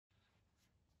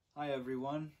Hi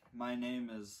everyone, my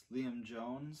name is Liam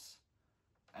Jones,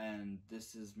 and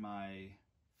this is my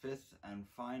fifth and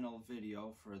final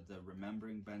video for the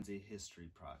Remembering Benzie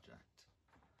History Project.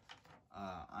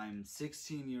 I'm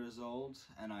 16 years old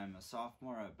and I'm a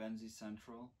sophomore at Benzie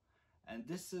Central, and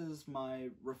this is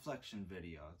my reflection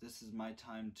video. This is my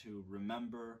time to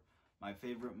remember my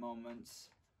favorite moments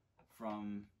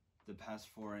from the past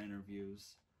 4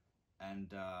 interviews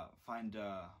and find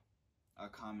a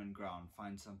common ground,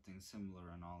 find something similar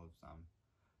in all of them,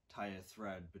 tie a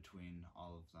thread between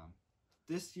all of them.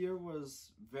 This year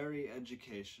was very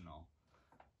educational.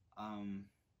 In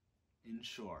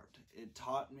short, it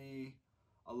taught me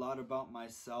a lot about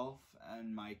myself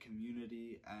and my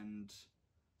community and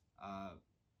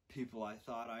people I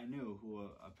thought I knew who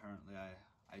apparently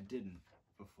I didn't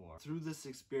before. Through this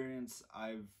experience,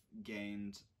 I've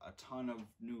gained a ton of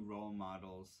new role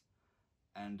models,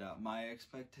 and my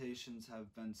expectations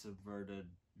have been subverted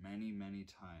many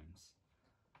times.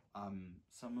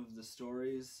 Some of the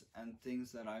stories and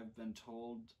things that I've been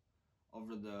told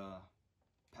over the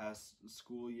past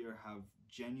school year have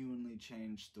genuinely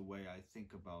changed the way I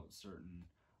think about certain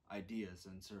ideas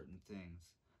and certain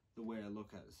things, the way I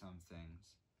look at some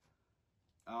things.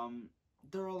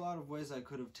 There are a lot of ways I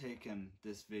could have taken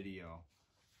this video,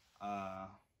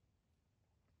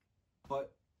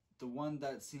 but the one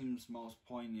that seems most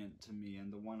poignant to me,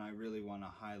 and the one I really want to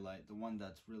highlight, the one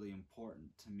that's really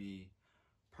important to me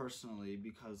personally,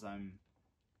 because I'm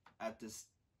at this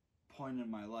point in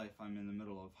my life, I'm in the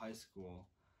middle of high school,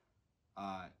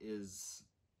 is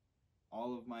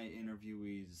all of my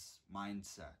interviewees'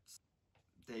 mindsets.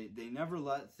 They never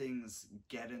let things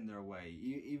get in their way,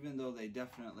 even though they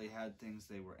definitely had things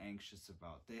they were anxious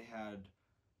about. They had,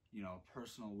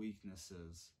 personal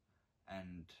weaknesses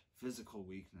and physical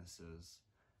weaknesses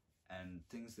and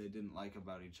things they didn't like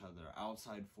about each other,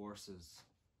 outside forces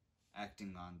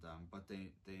acting on them, but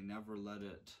they never let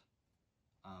it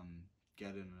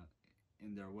get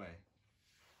in their way.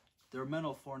 Their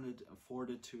mental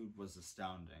fortitude was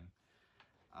astounding.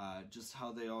 Just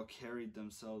how they all carried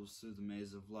themselves through the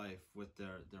maze of life with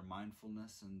their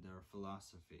mindfulness and their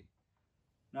philosophy.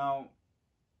 Now,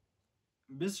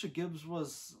 Mr. Gibbs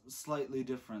was slightly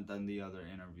different than the other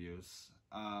interviews,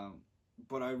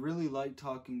 but I really liked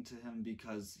talking to him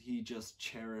because he just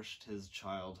cherished his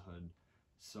childhood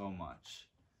so much,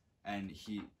 and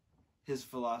his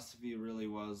philosophy really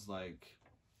was like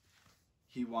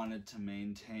he wanted to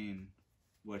maintain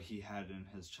what he had in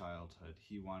his childhood.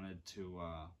 He wanted to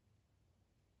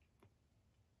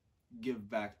give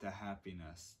back the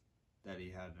happiness that he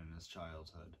had in his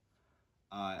childhood.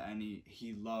 And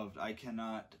he loved, I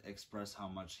cannot express how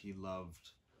much he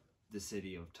loved the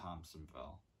city of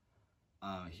Thompsonville.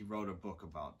 He wrote a book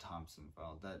about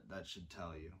Thompsonville, that should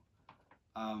tell you.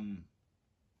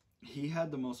 He had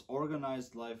the most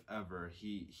organized life ever.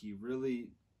 He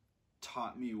really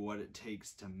taught me what it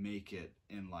takes to make it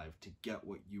in life, to get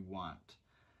what you want,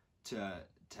 to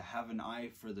have an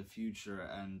eye for the future,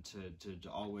 and to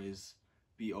always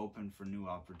be open for new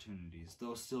opportunities,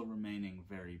 though still remaining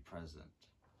very present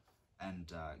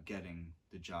and getting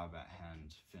the job at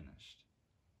hand finished.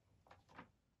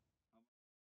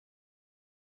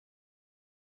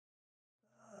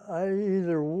 I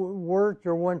either worked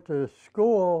or went to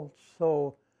school,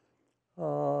 so I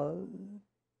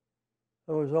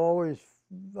always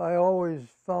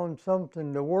found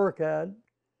something to work at,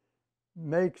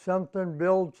 make something,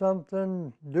 build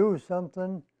something, do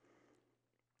something,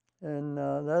 and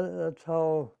that's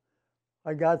how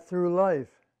I got through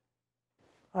life.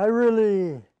 I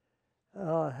really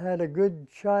had a good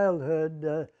childhood.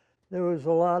 There was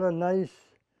a lot of nice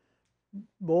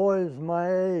boys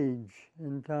my age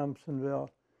in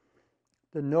Thompsonville.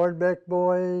 The Nordbeck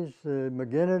boys, the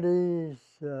McGinnitys,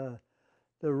 the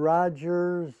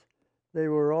Rogers, they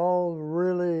were all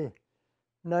really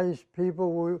nice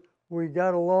people. We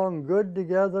got along good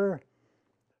together.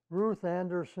 Ruth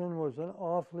Anderson was an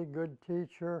awfully good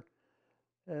teacher,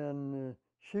 and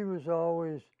she was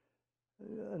always,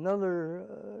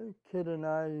 another kid and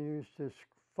I used to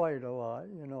fight a lot,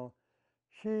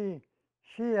 She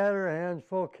had her hands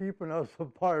full keeping us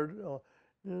apart,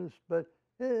 but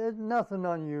nothing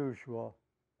unusual.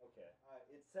 Okay.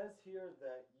 It says here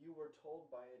that you were told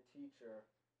by a teacher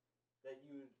that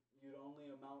you'd only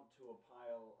amount to a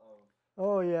pile of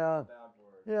bad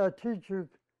words. Yeah,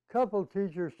 couple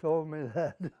teachers told me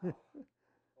that.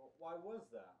 Well, why was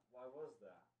that?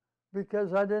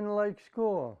 Because I didn't like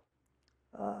school.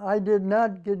 I did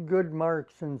not get good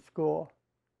marks in school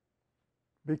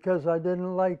because I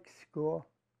didn't like school.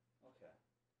 Okay.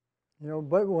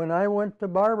 But when I went to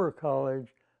barber college,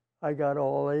 I got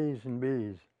all A's and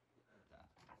B's.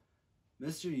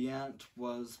 Mr. Yant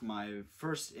was my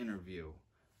first interview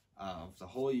of the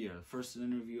whole year, the first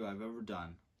interview I've ever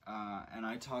done. And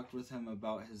I talked with him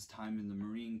about his time in the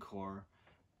Marine Corps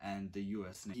and the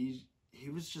U.S. Navy. He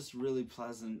was just a really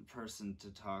pleasant person to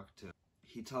talk to.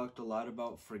 He talked a lot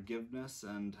about forgiveness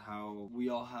and how we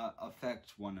all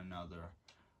affect one another,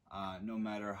 no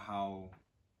matter how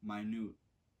minute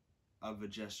of a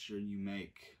gesture you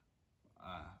make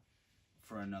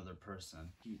for another person.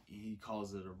 He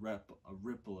calls it a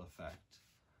ripple effect.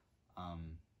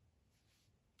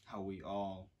 How we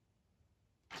all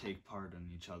take part in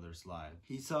each other's lives.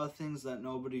 He saw things that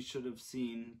nobody should have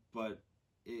seen, but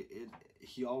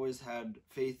he always had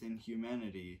faith in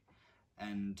humanity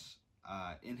and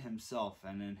in himself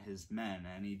and in his men,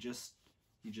 and he just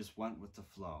went with the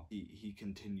flow. He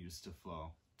continues to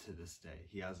flow to this day.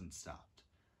 He hasn't stopped.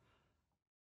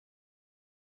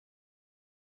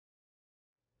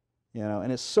 You know,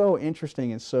 and it's so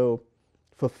interesting and so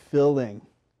fulfilling,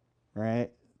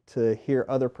 right, to hear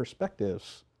other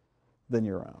perspectives than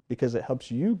your own, because it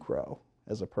helps you grow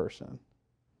as a person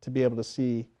to be able to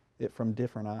see it from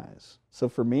different eyes. So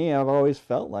for me, I've always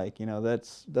felt like, you know,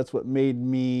 that's what made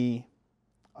me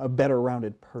a better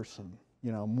rounded person,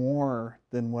 you know, more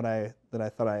than what I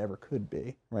thought I ever could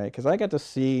be, right? Because I got to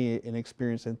see and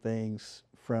experience things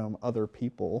from other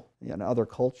people, you know, other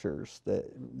cultures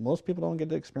that most people don't get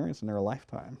to experience in their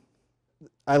lifetime.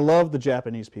 I love the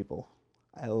Japanese people.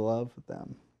 I love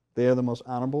them. They are the most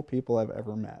honorable people I've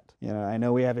ever met. You know, I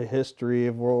know we have a history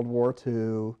of World War II,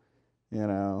 you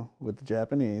know, with the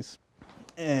Japanese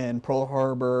and Pearl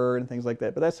Harbor and things like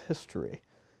that, but that's history.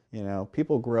 You know,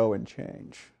 people grow and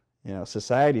change. You know,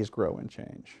 societies grow and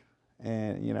change.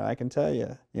 And, you know, I can tell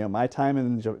you, you know, my time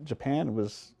in Japan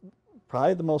was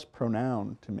probably the most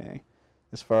profound to me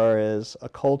as far as a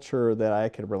culture that I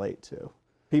could relate to.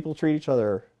 People treat each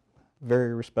other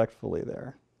very respectfully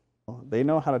there. They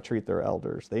know how to treat their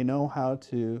elders. They know how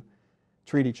to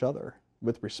treat each other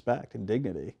with respect and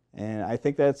dignity. And I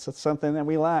think that's something that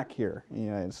we lack here in the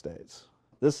United States.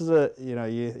 This is you know,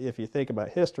 if you think about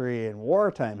history and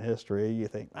wartime history, you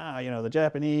think, you know, the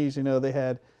Japanese, you know, they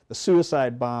had the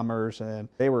suicide bombers and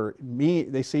they were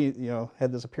mean, you know,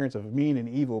 had this appearance of mean and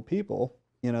evil people,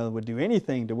 you know, would do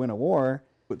anything to win a war,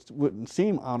 which wouldn't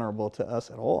seem honorable to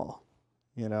us at all.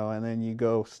 You know, and then you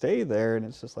go stay there and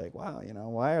it's just like, wow, you know,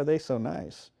 why are they so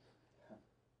nice?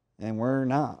 And we're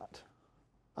not.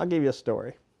 I'll give you a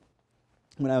story.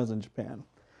 When I was in Japan,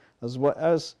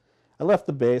 I left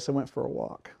the base, I went for a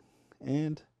walk.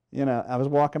 And, you know, I was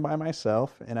walking by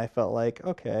myself and I felt like,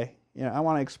 okay, you know, I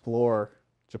want to explore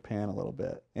Japan a little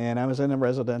bit. And I was in a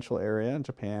residential area in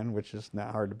Japan, which is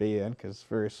not hard to be in because it's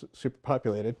very super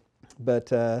populated. But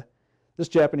this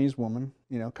Japanese woman,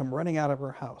 you know, come running out of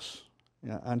her house, you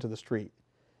know, onto the street.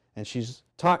 And she's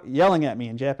yelling at me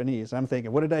in Japanese. I'm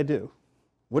thinking, what did I do?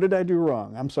 What did I do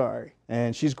wrong? I'm sorry.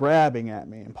 And she's grabbing at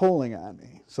me and pulling on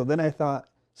me. So then I thought,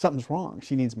 something's wrong.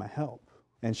 She needs my help.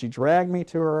 And she dragged me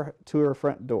to her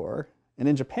front door. And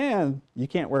in Japan, you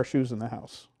can't wear shoes in the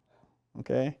house.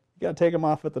 Okay? You got to take them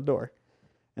off at the door.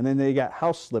 And then they got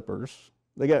house slippers.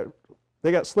 They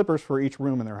got slippers for each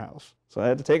room in their house. So I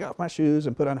had to take off my shoes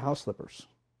and put on house slippers.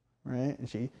 Right? And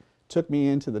she took me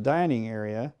into the dining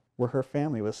area where her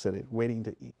family was sitting, waiting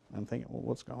to eat. I'm thinking, well,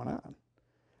 what's going on?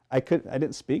 I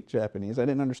didn't speak Japanese. I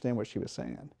didn't understand what she was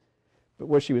saying. But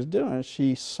what she was doing is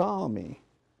she saw me.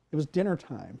 It was dinner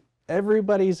time.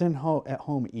 Everybody's at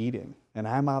home eating, and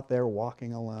I'm out there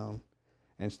walking alone.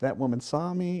 And that woman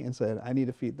saw me and said, I need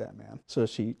to feed that man. So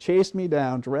she chased me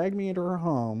down, dragged me into her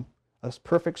home, a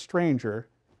perfect stranger,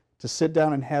 to sit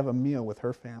down and have a meal with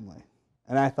her family.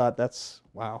 And I thought,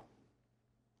 wow,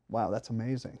 that's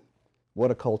amazing.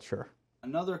 What a culture.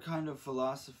 Another kind of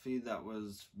philosophy that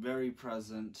was very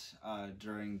present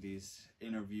during these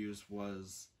interviews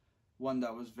was one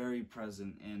that was very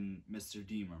present in Mr.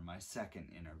 Deemer, my second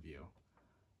interview.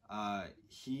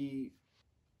 He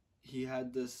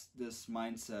had this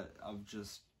mindset of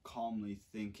just calmly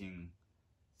thinking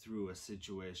through a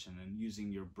situation and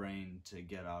using your brain to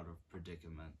get out of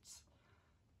predicaments.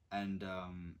 And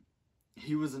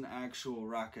he was an actual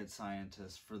rocket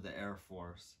scientist for the Air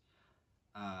Force.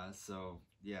 So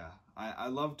yeah, I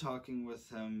love talking with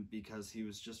him because he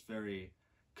was just very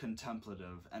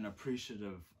contemplative and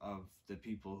appreciative of the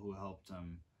people who helped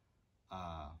him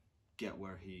get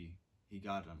where he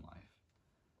got in life.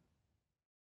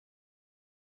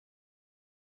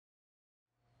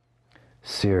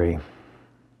 SERE.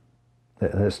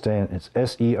 It's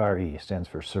SERE, stands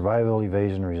for Survival,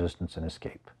 Evasion, Resistance, and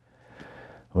Escape.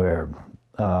 Where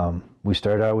We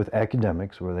started out with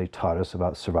academics, where they taught us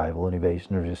about survival and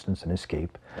evasion, resistance, and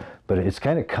escape. But it's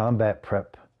kind of combat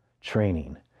prep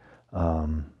training.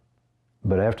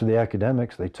 But after the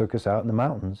academics, they took us out in the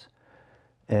mountains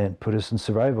and put us in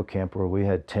survival camp, where we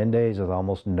had 10 days with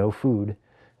almost no food.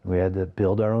 We had to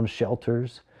build our own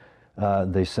shelters.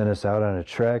 They sent us out on a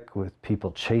trek with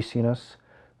people chasing us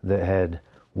that had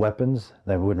weapons.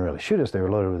 They wouldn't really shoot us. They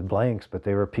were loaded with blanks, but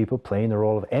they were people playing the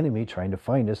role of enemy, trying to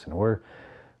find us. And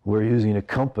we're using a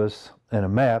compass and a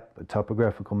map, a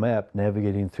topographical map,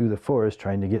 navigating through the forest,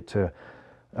 trying to get to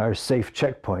our safe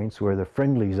checkpoints where the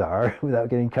friendlies are without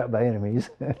getting caught by enemies.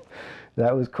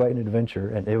 That was quite an adventure,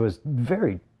 and it was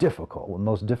very difficult, the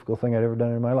most difficult thing I'd ever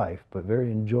done in my life, but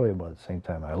very enjoyable at the same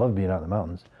time. I loved being out in the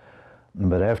mountains.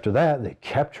 But after that, they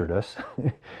captured us.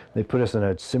 They put us in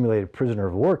a simulated prisoner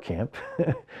of war camp,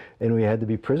 and we had to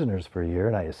be prisoners for a year,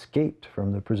 and I escaped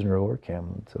from the prisoner of war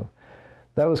camp. So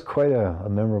that was quite a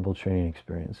memorable training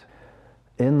experience.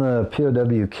 In the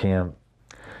POW camp,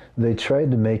 they tried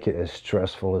to make it as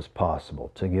stressful as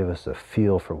possible to give us a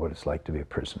feel for what it's like to be a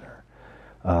prisoner.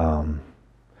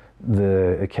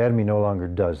 The academy no longer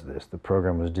does this. The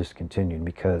program was discontinued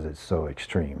because it's so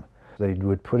extreme. They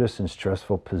would put us in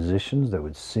stressful positions that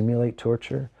would simulate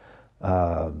torture,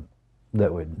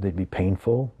 they'd be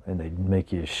painful, and they'd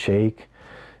make you shake,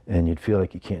 and you'd feel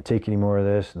like you can't take any more of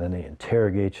this, and then they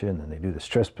interrogate you, and then they do the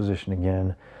stress position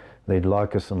again. They'd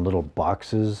lock us in little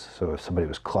boxes, so if somebody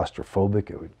was claustrophobic,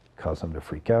 it would cause them to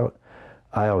freak out.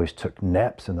 I always took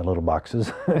naps in the little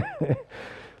boxes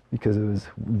because it was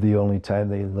the only time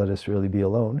they let us really be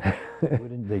alone.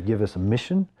 They'd give us a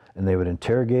mission, and they would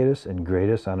interrogate us and grade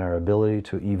us on our ability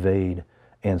to evade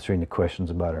answering the questions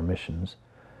about our missions.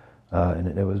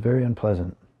 And it was very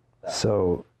unpleasant.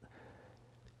 So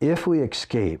if we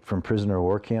escape from prisoner of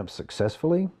war camp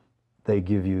successfully, they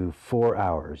give you 4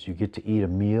 hours. You get to eat a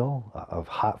meal of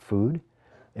hot food,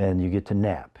 and you get to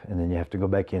nap, and then you have to go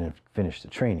back in and finish the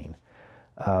training.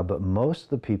 But most of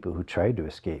the people who tried to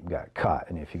escape got caught,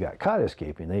 and if you got caught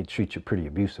escaping, they treat you pretty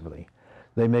abusively.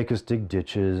 They make us dig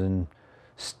ditches and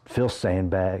fill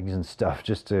sandbags and stuff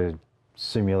just to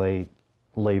simulate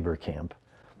labor camp.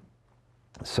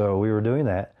 So we were doing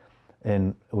that,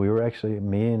 and we were actually,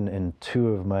 me and 2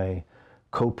 of my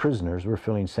co-prisoners were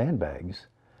filling sandbags,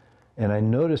 and I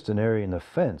noticed an area in the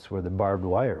fence where the barbed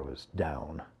wire was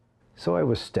down. So I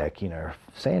was stacking our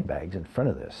sandbags in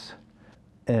front of this.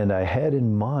 And I had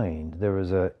in mind, there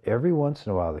was every once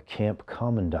in a while, the camp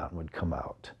commandant would come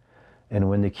out. And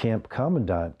when the camp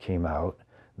commandant came out,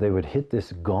 they would hit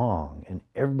this gong, and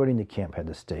everybody in the camp had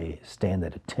to stand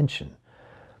at attention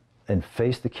and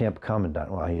face the camp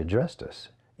commandant while he addressed us,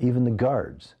 even the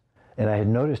guards. And I had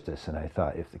noticed this, and I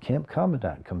thought, if the camp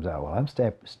commandant comes out while I'm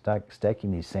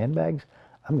stacking these sandbags,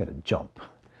 I'm going to jump.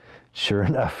 Sure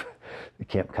enough, the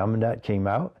camp commandant came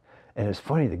out, and it's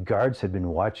funny, the guards had been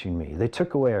watching me. They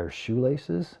took away our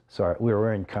shoelaces, so we were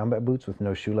wearing combat boots with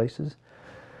no shoelaces,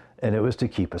 and it was to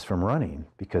keep us from running,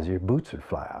 because your boots would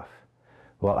fly off.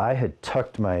 Well, I had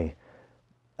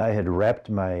wrapped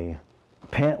my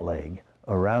pant leg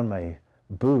around my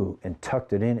boot and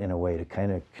tucked it in a way to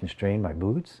kind of constrain my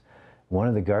boots. One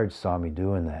of the guards saw me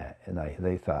doing that, and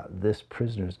they thought, this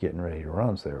prisoner's getting ready to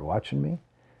run, so they were watching me.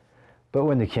 But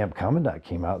when the camp commandant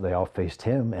came out, they all faced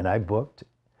him, and I booked,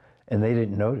 and they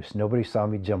didn't notice. Nobody saw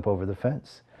me jump over the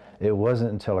fence. It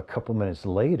wasn't until a couple minutes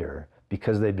later,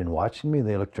 because they'd been watching me,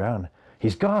 they looked around,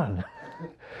 he's gone.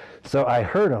 So I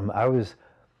heard him. I was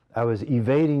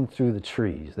evading through the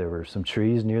trees. There were some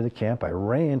trees near the camp. I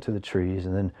ran to the trees,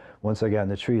 and then once I got in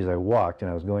the trees, I walked,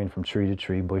 and I was going from tree to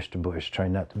tree, bush to bush,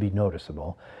 trying not to be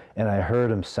noticeable. And I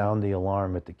heard him sound the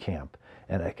alarm at the camp,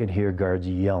 and I could hear guards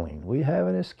yelling, "We have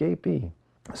an escapee."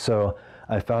 So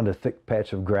I found a thick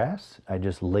patch of grass. I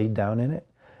just laid down in it,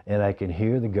 and I could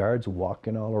hear the guards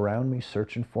walking all around me,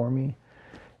 searching for me.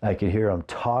 I could hear them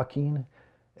talking,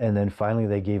 and then finally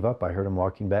they gave up. I heard them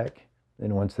walking back.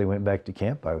 And once they went back to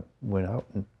camp, I went out,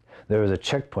 and there was a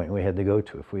checkpoint we had to go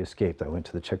to if we escaped. I went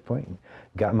to the checkpoint and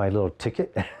got my little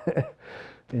ticket.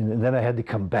 And then I had to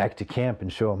come back to camp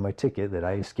and show them my ticket that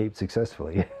I escaped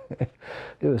successfully.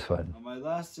 It was fun. My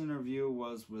last interview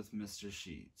was with Mr.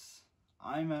 Sheets.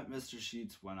 I met Mr.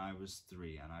 Sheets when I was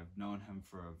 3, and I've known him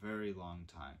for a very long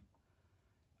time.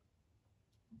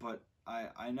 But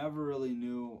I never really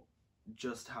knew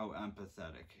just how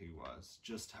empathetic he was,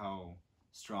 just how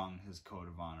strong his code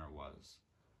of honor was.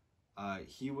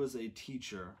 He was a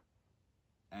teacher,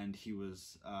 and he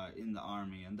was in the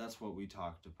Army, and that's what we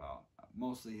talked about,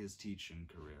 mostly his teaching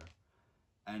career.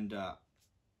 And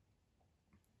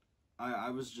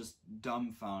I was just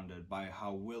dumbfounded by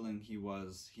how willing he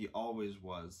always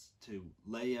was, to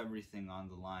lay everything on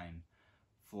the line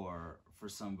for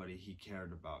somebody he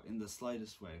cared about in the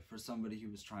slightest way, for somebody he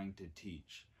was trying to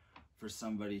teach, for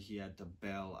somebody he had to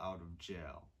bail out of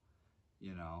jail,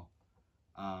 you know.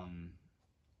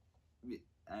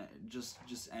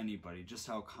 Just anybody, just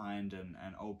how kind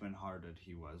and open-hearted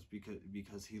he was,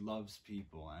 because he loves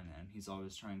people, and he's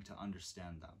always trying to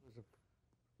understand them.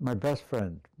 My best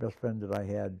friend that I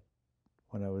had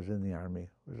when I was in the Army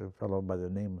was a fellow by the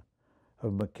name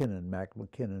of McKinnon, Mac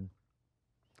McKinnon.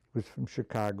 He was from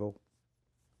Chicago.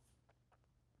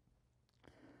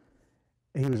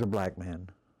 He was a black man,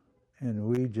 and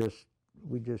we just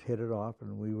hit it off,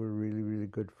 and we were really, really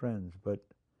good friends. But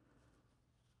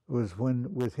it was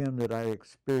with him that I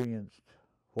experienced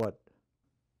what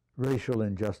racial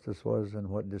injustice was and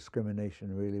what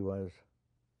discrimination really was.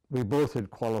 We both had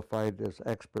qualified as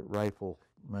expert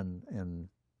riflemen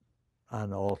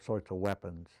on all sorts of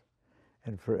weapons,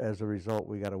 and as a result,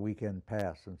 we got a weekend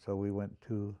pass, and so we went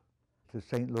to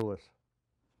St. Louis.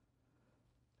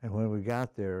 And when we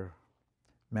got there,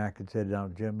 Mac had said, "Now,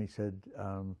 Jim," he said,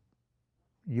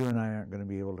 "you and I aren't going to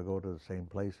be able to go to the same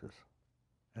places."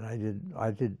 And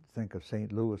I did think of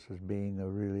St. Louis as being a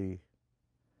really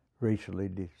racially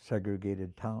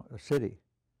desegregated city,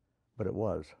 but it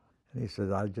was. And he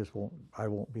said, I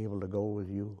won't be able to go with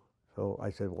you. So I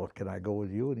said, "Well, can I go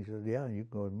with you?" And he said, "Yeah, you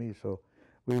can go with me." So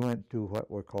we went to what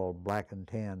were called black and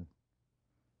tan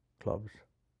clubs.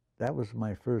 That was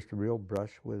my first real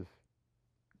brush with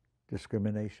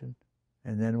discrimination.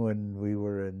 And then when we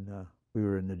were in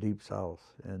the Deep South,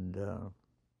 and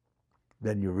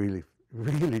then you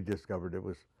really discovered it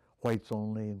was whites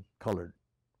only and colored.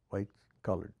 Whites,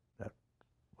 colored. That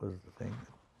was the thing.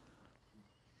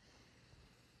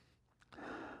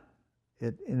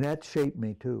 And that shaped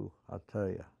me too, I'll tell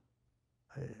you.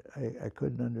 I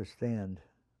couldn't understand,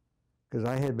 because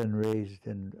I had been raised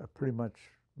in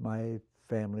my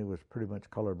family was pretty much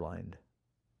colorblind.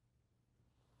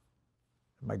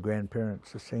 My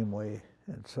grandparents the same way,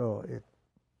 and so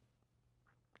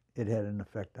it had an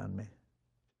effect on me.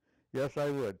 Yes, I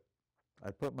would.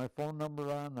 I'd put my phone number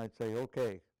on, and I'd say,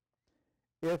 "Okay,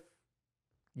 if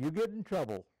you get in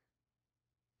trouble,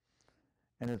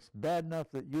 and it's bad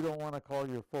enough that you don't want to call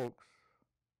your folks,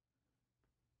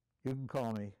 you can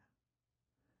call me,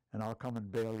 and I'll come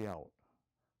and bail you out."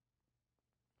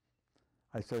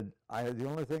 I said, the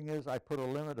only thing is I put a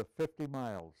limit of 50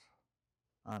 miles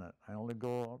on it. I only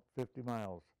go out 50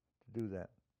 miles to do that.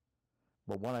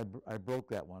 But I broke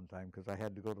that one time because I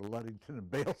had to go to Ludington and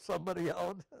bail somebody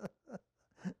out.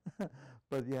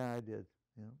 But yeah, I did.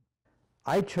 Yeah.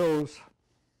 I chose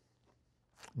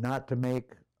not to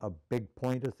make a big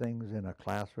point of things in a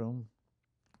classroom,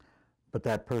 but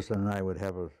that person and I would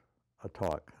have a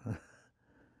talk,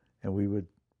 and we would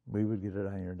get it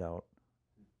ironed out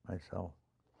myself.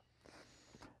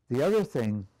 The other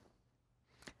thing,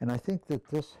 and I think that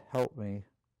this helped me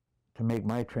to make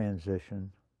my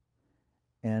transition,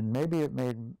 and maybe it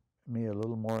made me a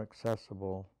little more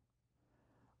accessible,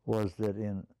 was that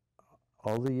in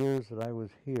all the years that I was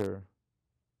here,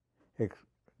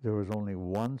 there was only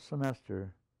one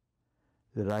semester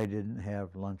that I didn't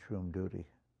have lunchroom duty.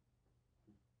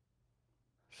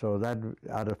 So that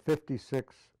out of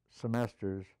 56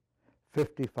 semesters,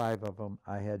 55 of them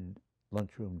I had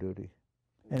lunchroom duty.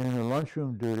 And in the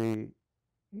lunchroom duty,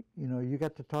 you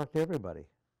got to talk to everybody.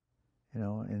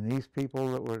 And these people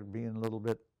that were being a little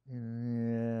bit,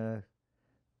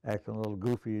 acting a little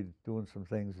goofy, doing some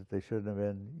things that they shouldn't have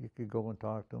been, you could go and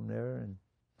talk to them there, and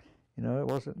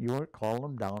you weren't calling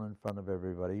them down in front of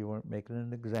everybody. You weren't making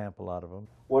an example out of them.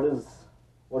 What is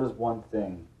one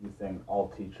thing you think all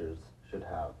teachers should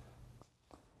have?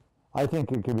 I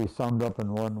think it can be summed up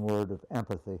in one word of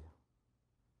empathy.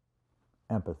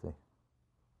 Empathy.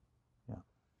 Yeah.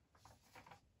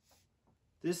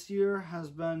 This year has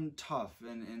been tough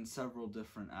in several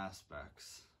different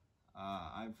aspects.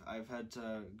 I've had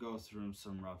to go through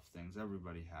some rough things.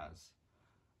 Everybody has.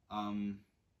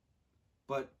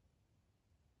 But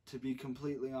to be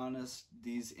completely honest,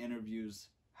 these interviews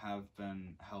have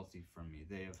been healthy for me.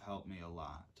 They have helped me a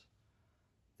lot.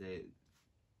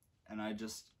 And I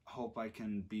just hope I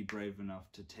can be brave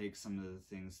enough to take some of the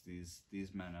things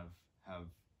these men have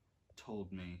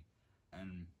told me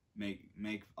and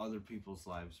make other people's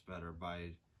lives better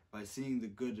by seeing the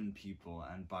good in people,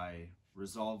 and by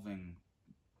resolving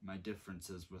my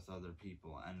differences with other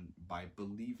people, and by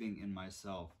believing in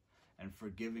myself and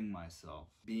forgiving myself,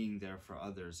 being there for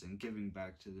others, and giving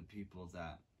back to the people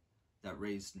that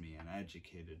raised me and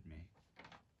educated me.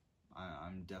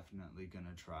 I'm definitely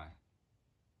gonna try.